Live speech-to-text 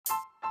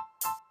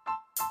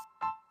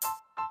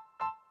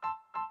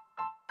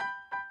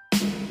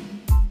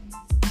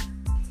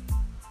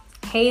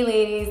Hey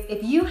ladies,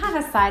 if you have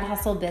a side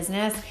hustle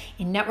business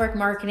in network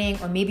marketing,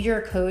 or maybe you're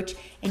a coach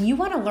and you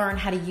want to learn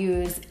how to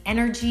use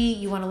energy,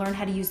 you want to learn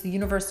how to use the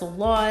universal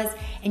laws,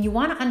 and you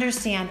want to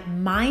understand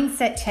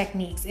mindset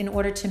techniques in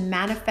order to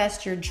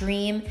manifest your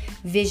dream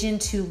vision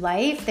to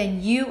life,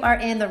 then you are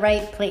in the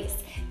right place.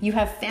 You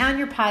have found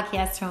your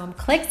podcast home.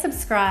 Click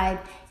subscribe,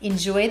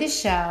 enjoy the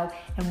show,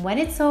 and when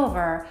it's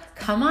over,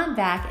 come on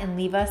back and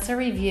leave us a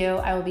review.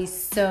 I will be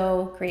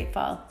so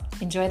grateful.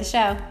 Enjoy the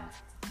show.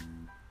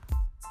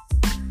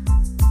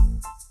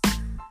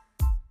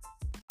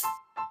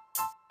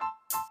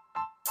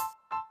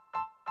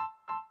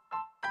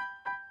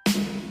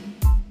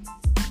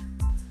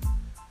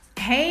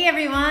 Hey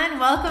everyone,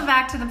 welcome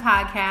back to the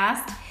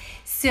podcast.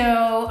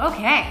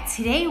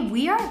 Today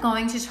we are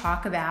going to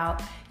talk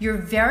about your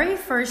very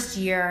first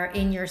year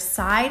in your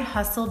side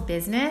hustle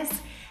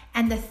business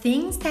and the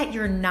things that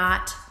you're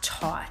not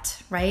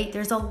taught, right?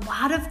 There's a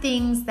lot of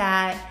things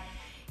that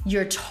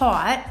you're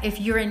taught. If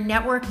you're in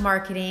network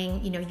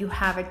marketing, you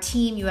have a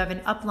team, you have an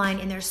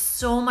upline, and there's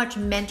so much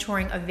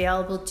mentoring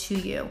available to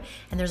you.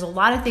 And there's a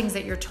lot of things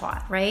that you're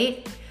taught,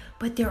 right?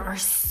 But there are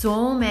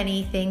so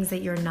many things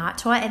that you're not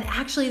taught. And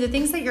actually the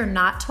things that you're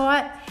not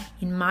taught,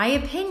 in my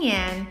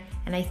opinion,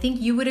 and I think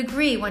you would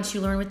agree once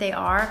you learn what they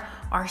are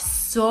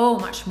so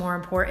much more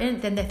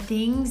important than the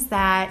things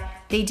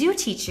that they do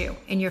teach you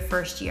in your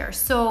first year.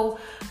 So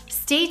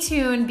stay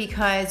tuned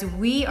because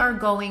we are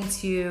going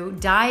to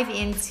dive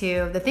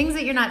into the things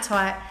that you're not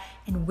taught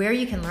and where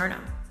you can learn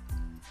them.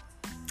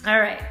 All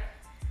right.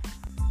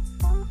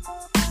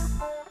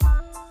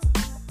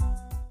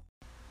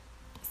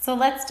 So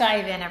let's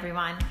dive in,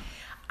 everyone.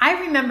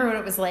 I remember what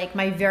it was like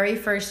my very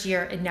first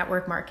year in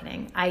network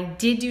marketing. I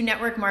did do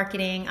network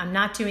marketing. I'm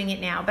not doing it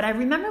now, but I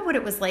remember what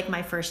it was like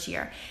my first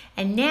year.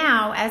 And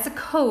now as a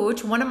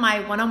coach, one of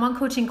my one-on-one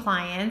coaching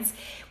clients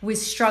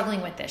was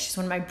struggling with this. She's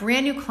one of my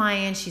brand new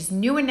clients. She's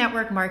new in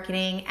network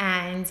marketing,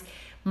 and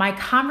my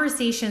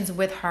conversations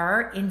with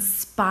her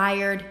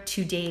inspired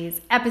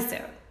today's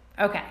episode.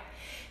 Okay.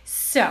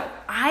 So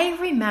I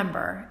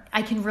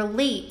can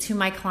relate to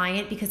my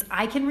client because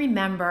I can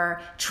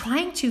remember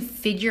trying to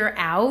figure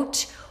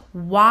out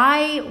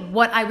why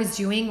what I was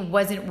doing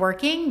wasn't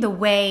working the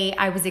way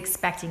I was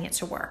expecting it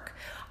to work.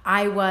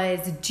 I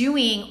was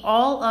doing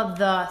all of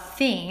the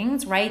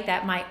things, right,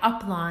 that my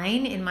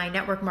upline in my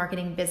network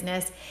marketing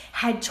business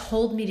had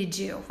told me to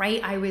do, right?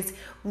 I was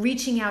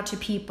reaching out to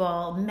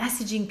people,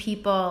 messaging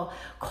people,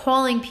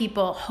 calling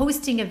people,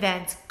 hosting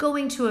events,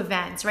 going to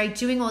events, right?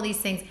 Doing all these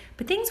things,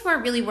 but things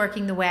weren't really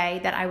working the way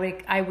that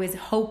I was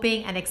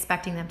hoping and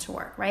expecting them to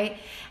work, right?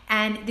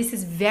 And this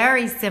is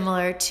very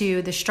similar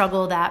to the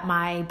struggle that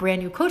my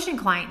brand new coaching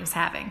client was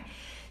having.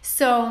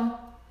 So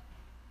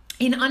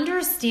in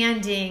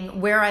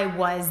understanding where I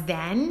was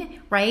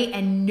then, right,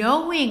 and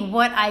knowing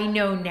what I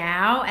know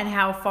now and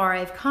how far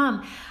I've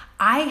come,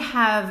 I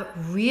have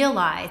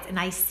realized and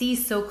I see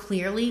so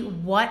clearly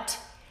what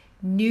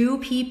new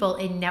people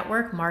in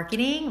network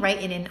marketing, right,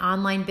 and in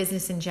online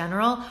business in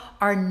general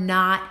are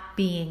not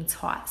being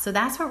taught. So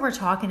that's what we're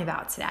talking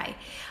about today.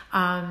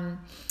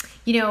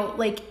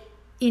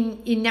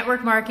 In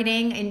network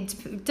marketing, and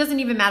it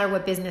doesn't even matter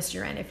what business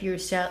you're in, if you're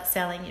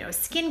selling,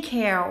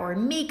 skincare or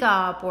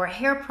makeup or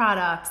hair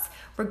products,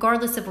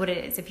 regardless of what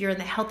it is. If you're in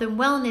the health and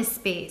wellness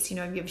space, you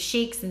have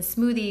shakes and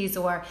smoothies,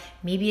 or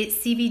maybe it's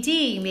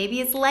CBD,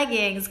 maybe it's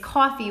leggings,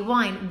 coffee,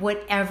 wine,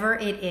 whatever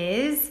it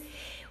is.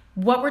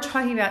 What we're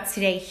talking about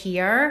today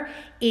here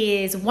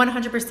is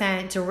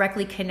 100%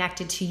 directly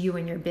connected to you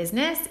and your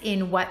business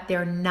in what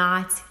they're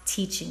not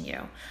teaching you.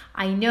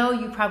 I know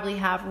you probably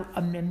have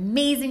an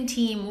amazing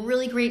team,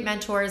 really great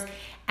mentors,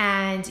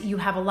 and you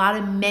have a lot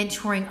of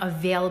mentoring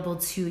available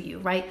to you,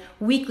 right?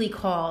 Weekly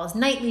calls,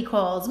 nightly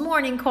calls,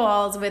 morning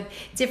calls with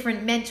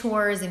different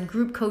mentors and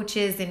group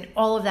coaches, and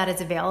all of that is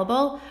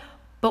available.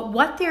 But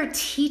what they're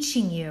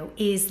teaching you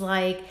is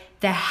like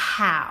the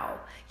how.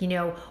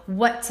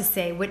 What to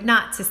say, what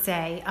not to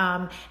say,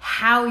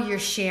 how you're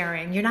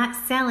sharing. You're not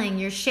selling,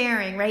 you're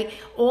sharing, right?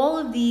 All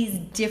of these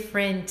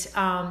different,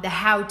 the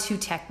how-to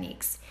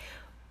techniques.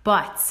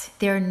 But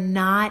they're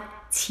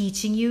not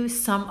teaching you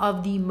some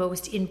of the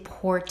most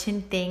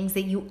important things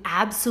that you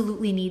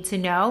absolutely need to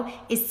know,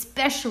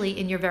 especially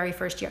in your very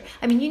first year.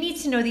 I mean, you need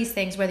to know these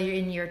things whether you're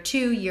in year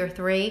 2, year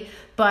 3,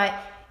 but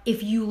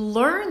if you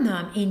learn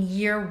them in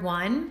year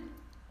 1,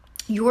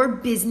 your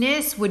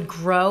business would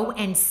grow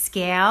and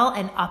scale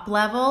and up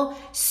level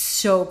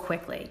so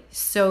quickly,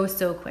 so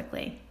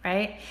quickly,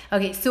 right?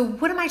 Okay, so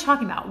what am I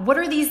talking about? What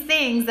are these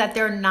things that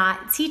they're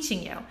not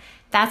teaching you?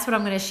 That's what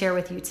I'm going to share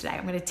with you today.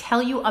 I'm going to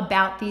tell you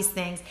about these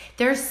things.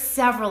 There's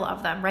several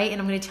of them, right?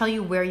 And I'm going to tell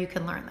you where you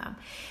can learn them.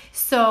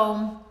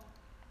 So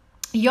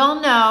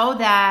y'all know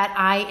that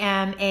I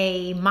am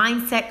a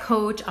mindset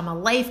coach, I'm a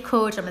life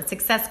coach, I'm a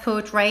success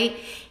coach, right?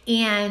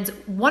 And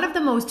one of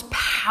the most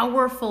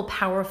powerful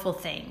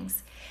things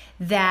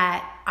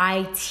that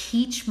I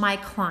teach my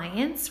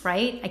clients,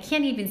 right? I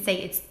can't even say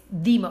it's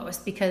the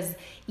most because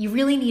you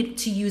really need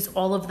to use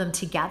all of them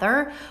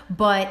together,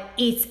 but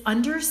it's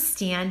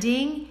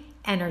understanding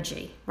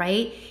energy,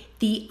 right?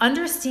 the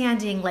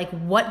understanding like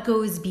what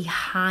goes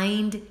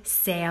behind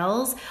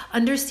sales,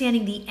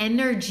 understanding the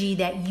energy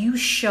that you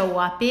show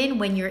up in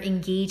when you're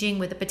engaging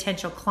with a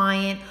potential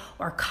client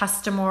or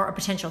customer or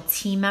potential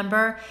team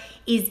member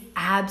is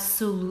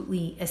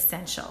absolutely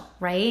essential,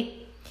 right?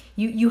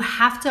 You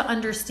have to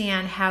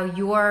understand how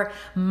your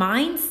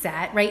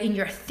mindset, right, and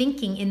your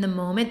thinking in the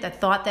moment, the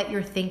thought that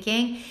you're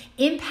thinking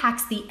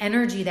impacts the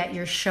energy that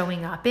you're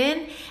showing up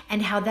in,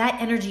 and how that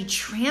energy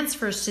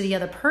transfers to the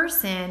other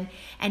person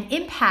and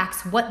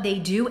impacts what they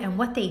do and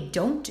what they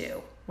don't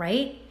do,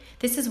 right?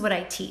 This is what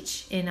I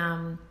teach in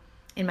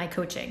my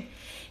coaching.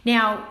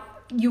 Now,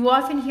 you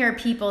often hear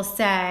people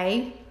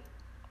say,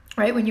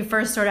 right, when you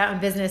first start out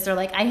in business, they're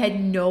like, I had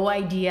no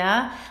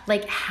idea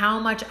like how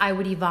much I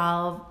would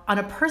evolve on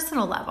a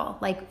personal level,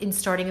 like in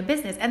starting a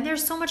business. And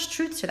there's so much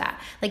truth to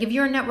that. Like if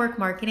you're in network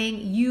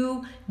marketing,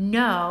 you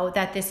know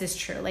that this is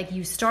true. Like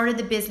you started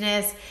the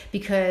business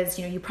because,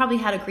 you probably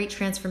had a great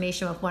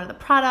transformation with one of the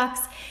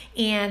products,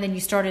 and then you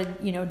started,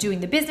 doing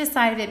the business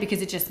side of it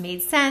because it just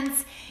made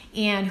sense.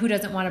 And who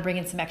doesn't want to bring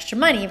in some extra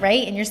money,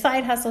 right? In your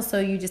side hustle.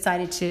 So you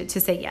decided to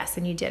say yes,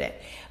 and you did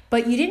it.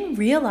 But you didn't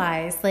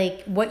realize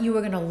like what you were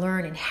going to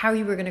learn and how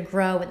you were going to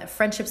grow and the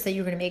friendships that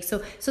you were going to make.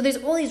 So there's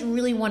all these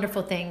really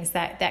wonderful things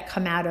that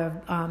come out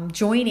of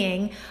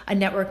joining a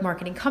network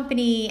marketing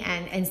company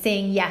and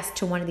saying yes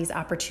to one of these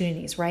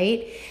opportunities,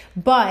 right?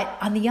 But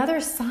on the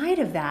other side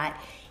of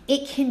that,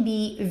 it can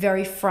be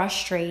very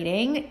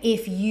frustrating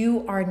if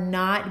you are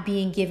not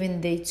being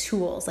given the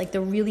tools, like the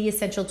really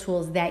essential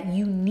tools that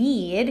you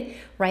need,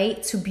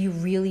 right, to be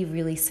really,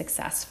 really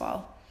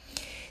successful.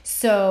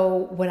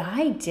 So what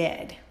I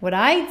did,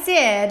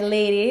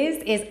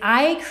 ladies, is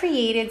I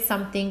created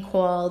something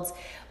called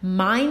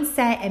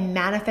Mindset and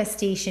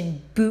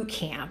Manifestation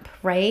Bootcamp,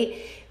 right?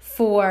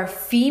 For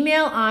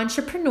female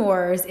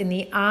entrepreneurs in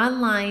the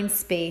online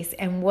space.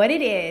 And what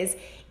it is,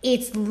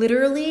 it's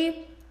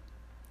literally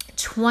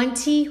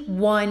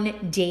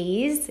 21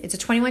 days. It's a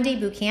 21-day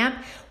boot camp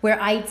where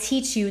I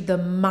teach you the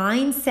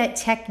mindset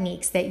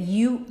techniques that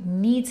you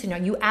need to know.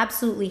 You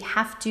absolutely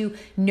have to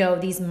know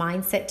these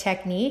mindset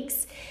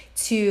techniques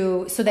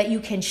so that you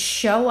can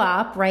show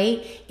up,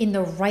 right, in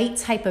the right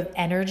type of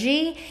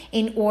energy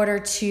in order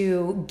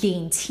to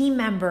gain team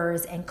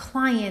members and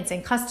clients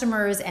and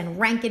customers and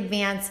rank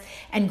advance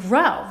and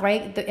grow,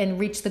 right, and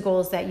reach the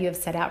goals that you have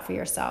set out for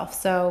yourself.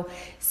 So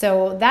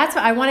that's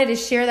what I wanted to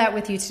share that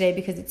with you today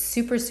because it's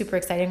super, super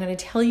exciting. I'm going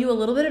to tell you a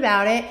little bit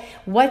about it,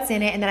 what's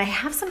in it, and then I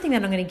have something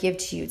that I'm going to give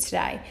to you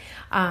today.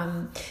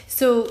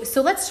 So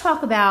let's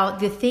talk about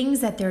the things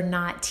that they're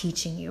not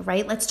teaching you,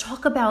 right? Let's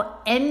talk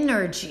about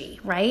energy,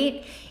 right?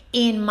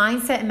 In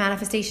Mindset and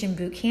Manifestation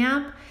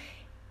Bootcamp,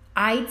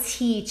 I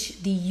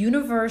teach the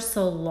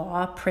universal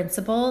law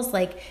principles,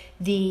 like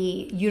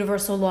the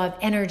universal law of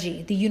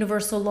energy, the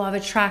universal law of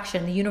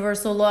attraction, the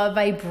universal law of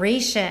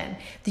vibration,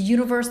 the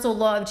universal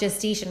law of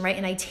gestation, right?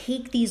 And I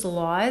take these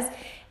laws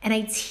and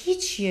I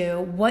teach you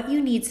what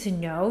you need to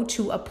know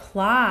to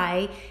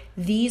apply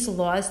these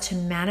laws to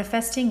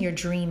manifesting your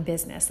dream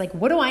business. Like,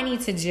 what do I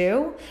need to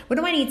do? What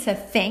do I need to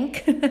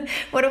think?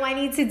 What do I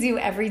need to do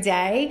every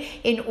day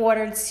in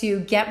order to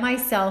get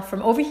myself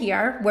from over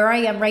here, where I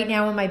am right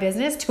now in my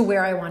business, to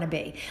where I want to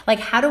be? Like,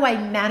 how do I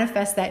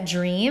manifest that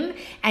dream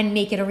and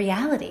make it a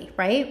reality,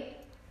 right?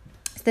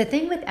 The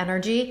thing with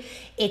energy,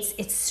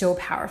 it's so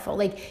powerful.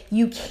 Like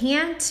you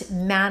can't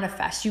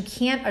manifest, you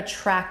can't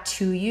attract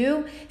to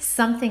you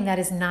something that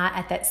is not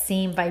at that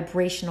same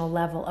vibrational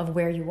level of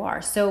where you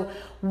are. So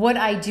what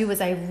I do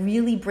is I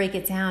really break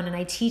it down and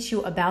I teach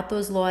you about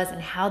those laws and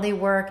how they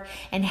work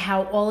and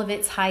how all of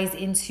it ties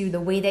into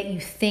the way that you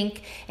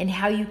think and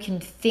how you can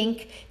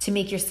think to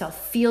make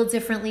yourself feel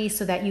differently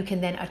so that you can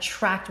then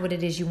attract what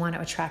it is you want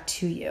to attract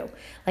to you.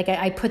 Like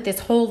I put this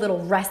whole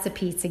little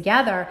recipe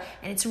together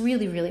and it's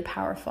really, really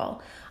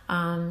powerful.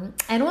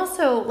 And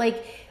also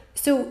like,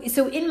 so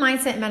in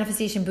Mindset and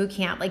Manifestation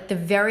Bootcamp, like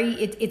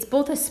it's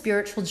both a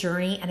spiritual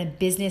journey and a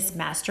business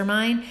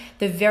mastermind.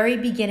 The very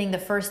beginning, the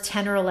first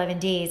 10 or 11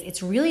 days,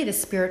 it's really the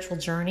spiritual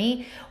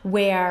journey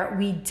where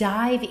we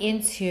dive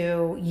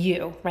into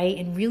you, right?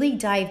 And really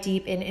dive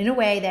deep in a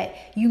way that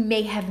you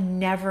may have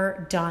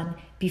never done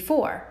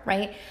before,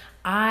 right?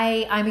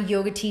 I'm a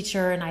yoga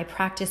teacher and I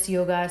practice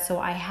yoga. So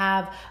I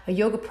have a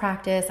yoga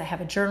practice, I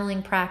have a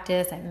journaling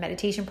practice, I have a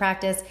meditation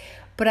practice,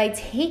 but I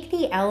take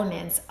the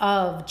elements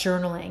of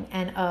journaling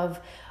and of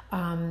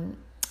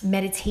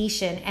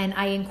meditation and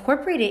I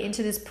incorporate it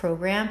into this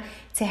program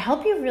to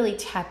help you really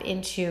tap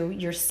into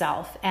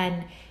yourself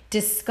and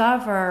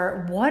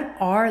discover what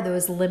are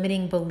those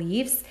limiting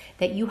beliefs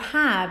that you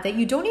have that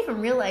you don't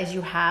even realize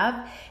you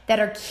have that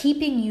are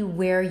keeping you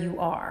where you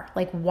are.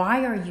 Like,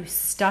 why are you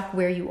stuck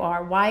where you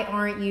are? Why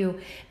aren't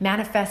you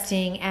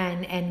manifesting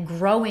and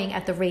growing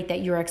at the rate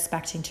that you're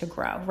expecting to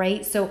grow,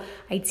 right? So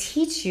I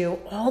teach you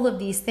all of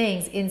these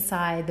things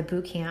inside the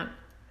bootcamp.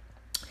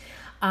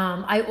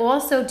 I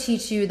also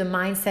teach you the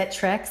mindset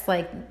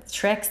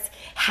tricks,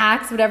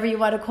 hacks, whatever you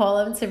want to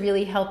call them, to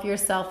really help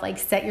yourself, like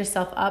set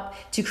yourself up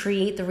to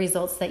create the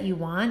results that you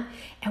want.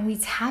 And we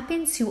tap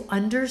into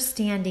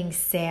understanding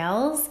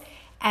sales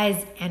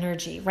as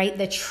energy, right?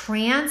 The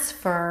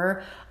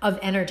transfer of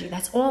energy.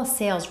 That's all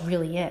sales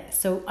really is.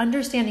 So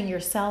understanding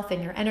yourself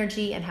and your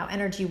energy and how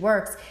energy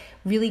works,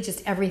 really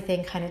just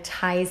everything kind of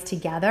ties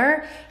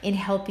together in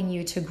helping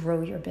you to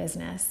grow your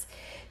business.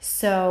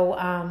 So,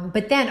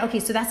 but then, okay,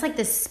 so that's like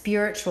the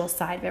spiritual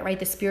side of it, right?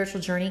 The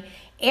spiritual journey.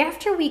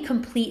 After we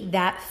complete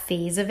that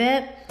phase of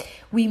it,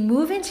 we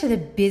move into the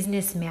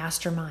business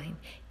mastermind.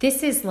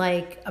 This is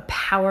like a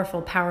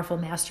powerful, powerful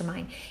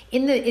mastermind.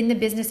 In the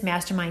business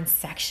mastermind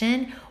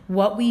section,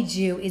 what we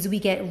do is we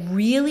get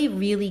really,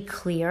 really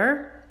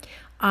clear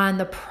on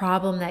the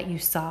problem that you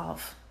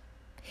solve.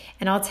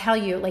 And I'll tell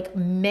you, like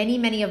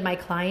many of my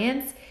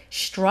clients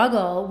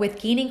struggle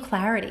with gaining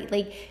clarity.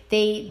 Like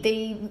they,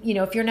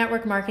 if you're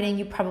network marketing,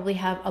 you probably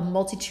have a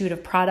multitude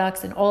of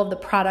products, and all of the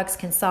products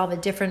can solve a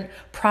different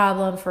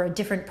problem for a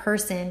different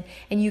person.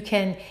 And you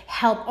can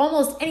help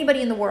almost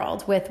anybody in the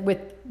world with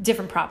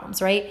different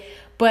problems, right?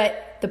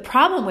 But the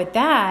problem with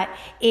that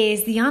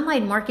is the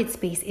online market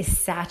space is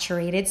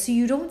saturated, so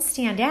you don't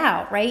stand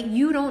out, right?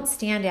 You don't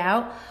stand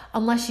out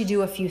unless you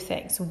do a few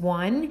things.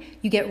 One,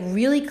 you get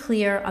really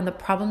clear on the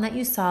problem that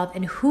you solve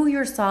and who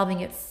you're solving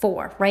it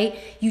for, right?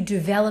 You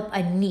develop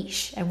a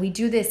niche, and we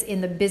do this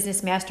in the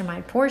business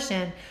mastermind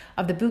portion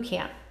of the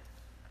bootcamp.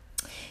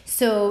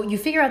 So you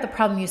figure out the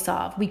problem you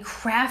solve. We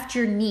craft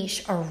your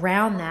niche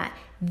around that.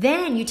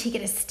 Then you take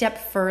it a step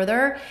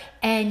further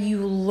and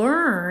you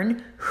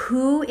learn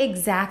who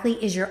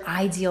exactly is your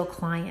ideal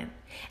client.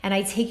 And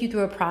I take you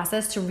through a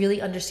process to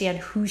really understand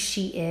who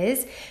she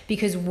is,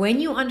 because when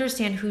you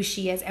understand who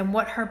she is and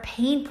what her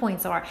pain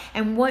points are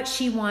and what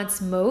she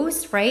wants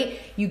most, right?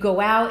 You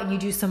go out and you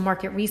do some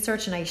market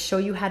research, and I show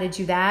you how to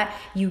do that.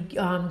 You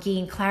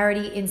gain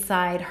clarity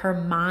inside her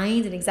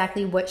mind and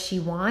exactly what she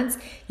wants.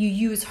 You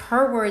use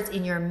her words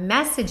in your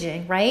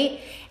messaging, right?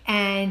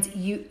 And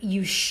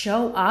you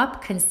show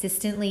up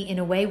consistently in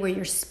a way where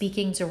you're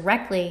speaking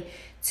directly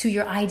to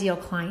your ideal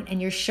client,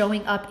 and you're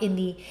showing up in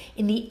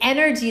the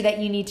energy that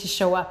you need to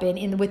show up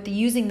in with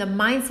using the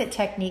mindset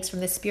techniques from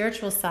the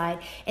spiritual side,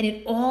 and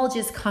it all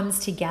just comes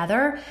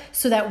together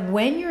so that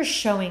when you're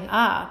showing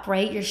up,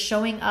 right, you're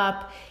showing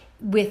up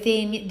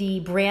within the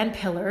brand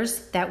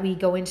pillars that we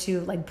go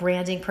into, like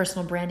branding,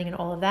 personal branding, and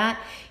all of that.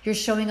 You're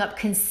showing up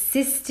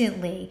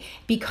consistently,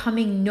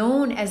 becoming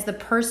known as the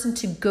person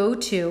to go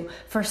to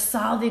for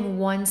solving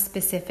one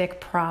specific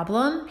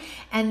problem.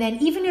 And then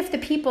even if the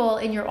people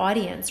in your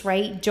audience,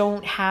 right,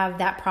 don't have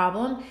that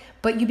problem,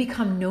 but you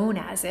become known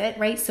as it,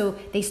 right? So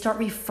they start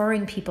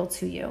referring people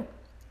to you.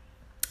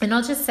 And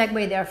I'll just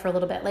segue there for a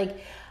little bit.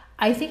 Like,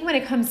 I think when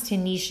it comes to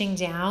niching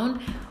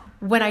down,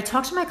 when I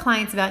talk to my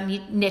clients about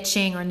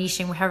niching or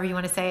niching, however you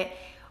want to say it,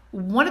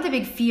 one of the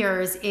big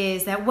fears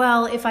is that,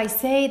 well, if I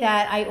say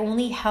that I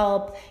only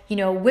help,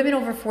 women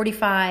over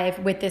 45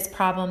 with this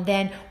problem,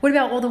 then what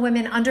about all the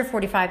women under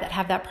 45 that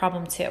have that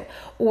problem too?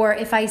 Or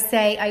if I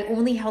say I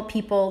only help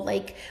people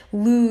like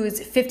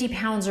lose 50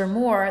 pounds or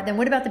more, then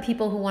what about the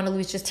people who want to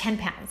lose just 10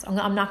 pounds?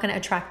 I'm not going to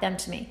attract them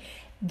to me.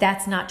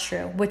 That's not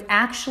true. What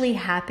actually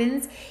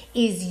happens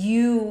is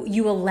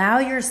you allow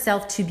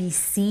yourself to be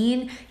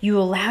seen, you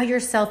allow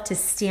yourself to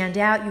stand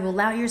out, you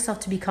allow yourself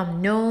to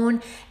become known,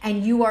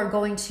 and you are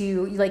going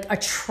to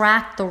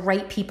attract the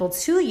right people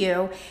to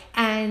you.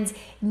 And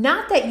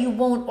not that you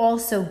won't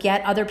also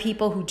get other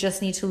people who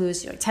just need to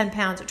lose 10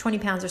 pounds or 20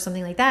 pounds or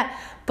something like that,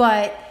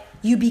 but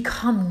you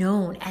become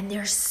known, and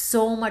there's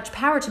so much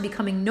power to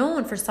becoming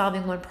known for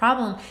solving one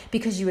problem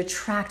because you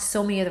attract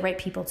so many of the right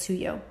people to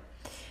you.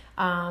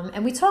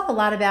 And we talk a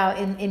lot about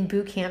in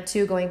boot camp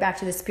too, going back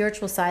to the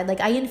spiritual side. Like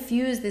I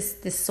infuse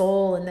this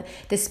soul and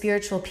the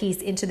spiritual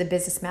piece into the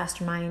business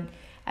mastermind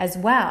as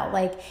well.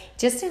 Like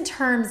just in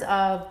terms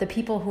of the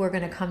people who are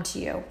going to come to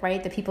you,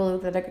 right? The people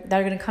that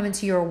are going to come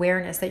into your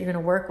awareness that you're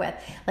going to work with.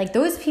 Like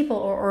those people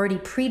are already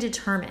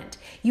predetermined.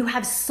 You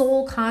have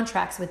soul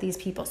contracts with these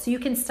people, so you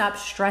can stop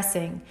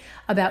stressing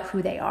about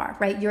who they are,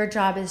 right? Your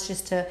job is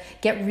just to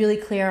get really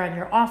clear on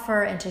your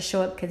offer and to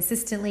show up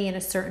consistently in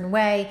a certain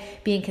way,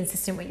 being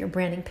consistent with your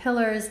branding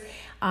pillars.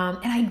 And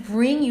I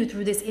bring you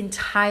through this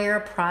entire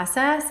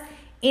process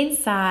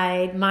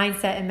inside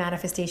Mindset and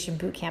Manifestation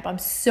Bootcamp. I'm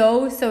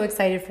so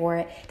excited for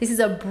it. This is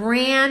a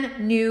brand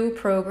new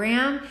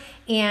program,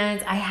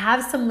 and I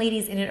have some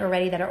ladies in it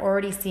already that are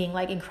already seeing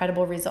like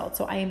incredible results.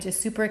 So I am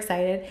just super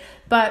excited.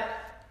 But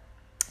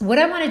what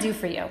I want to do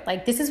for you,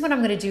 like this is what I'm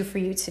going to do for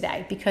you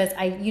today, because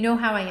you know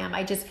how I am.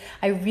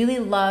 I really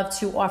love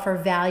to offer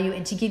value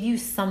and to give you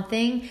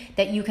something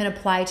that you can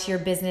apply to your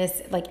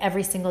business like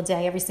every single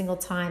day, every single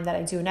time that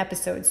I do an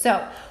episode.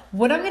 So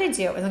what I'm going to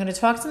do is I'm going to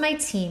talk to my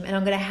team, and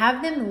I'm going to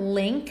have them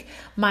link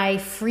my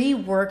free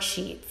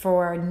worksheet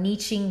for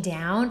niching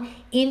down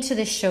into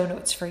the show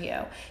notes for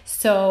you.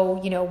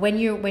 So,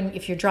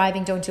 if you're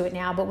driving, don't do it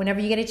now, but whenever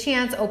you get a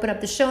chance, open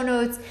up the show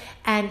notes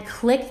and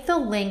click the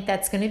link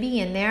that's going to be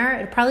in there.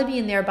 It'll probably be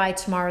in there by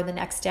tomorrow or the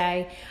next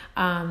day,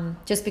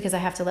 just because I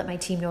have to let my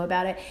team know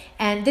about it.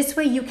 And this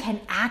way you can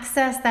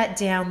access that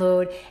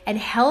download and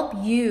help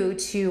you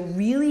to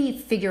really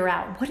figure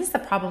out, what is the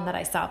problem that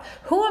I solve?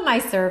 Who am I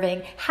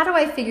serving? How do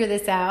I figure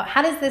this out?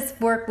 How does this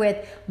work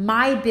with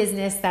my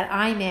business that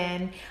I'm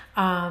in?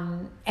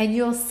 And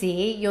you'll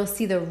see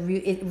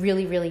it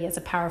really, really is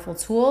a powerful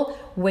tool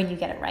when you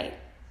get it right.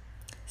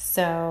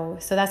 So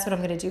that's what I'm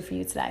going to do for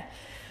you today.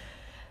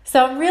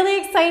 So I'm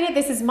really excited.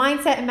 This is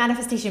Mindset and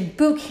Manifestation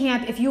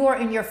Bootcamp. If you are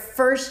in your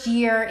first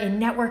year in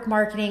network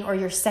marketing, or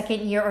your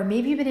second year, or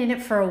maybe you've been in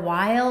it for a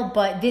while,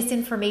 but this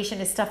information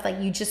is stuff like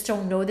you just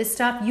don't know this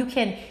stuff, you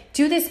can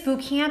do this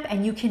bootcamp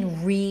and you can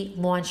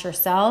relaunch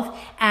yourself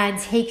and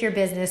take your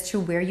business to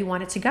where you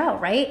want it to go,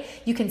 right?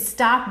 You can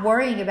stop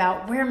worrying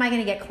about, where am I going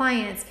to get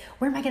clients?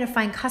 Where am I going to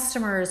find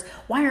customers?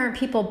 Why aren't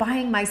people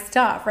buying my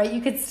stuff, right?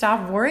 You could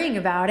stop worrying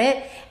about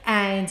it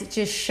and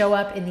just show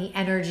up in the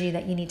energy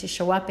that you need to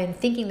show up in,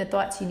 thinking the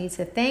thoughts you need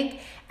to think,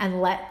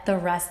 and let the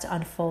rest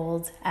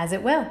unfold as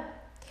it will.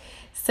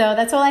 So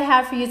that's all I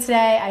have for you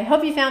today. I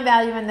hope you found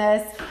value in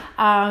this.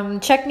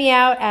 Check me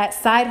out at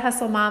Side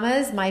Hustle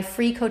Mamas, my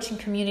free coaching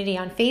community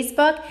on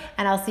Facebook,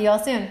 and I'll see you all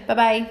soon.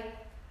 Bye-bye.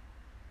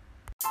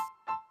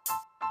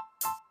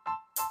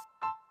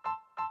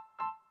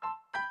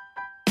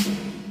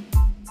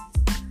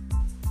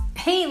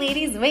 Hey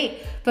ladies,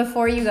 wait,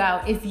 before you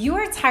go, if you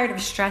are tired of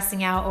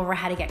stressing out over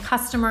how to get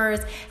customers,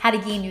 how to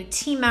gain new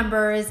team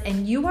members,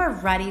 and you are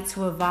ready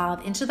to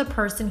evolve into the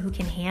person who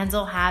can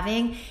handle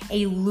having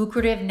a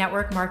lucrative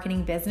network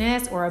marketing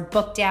business or a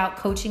booked out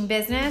coaching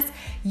business,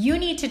 you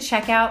need to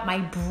check out my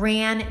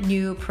brand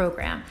new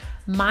program.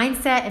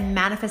 Mindset and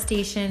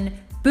Manifestation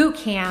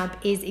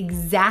Bootcamp is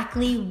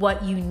exactly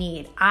what you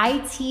need. I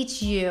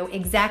teach you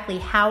exactly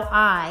how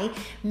I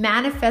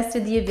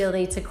manifested the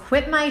ability to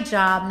quit my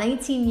job,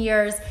 19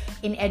 years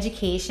in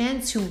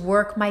education, to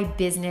work my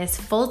business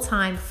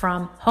full-time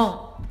from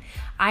home.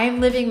 I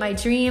am living my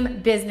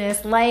dream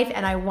business life,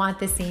 and I want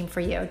the same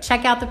for you.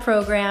 Check out the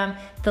program.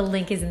 The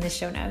link is in the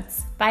show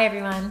notes. Bye,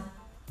 everyone.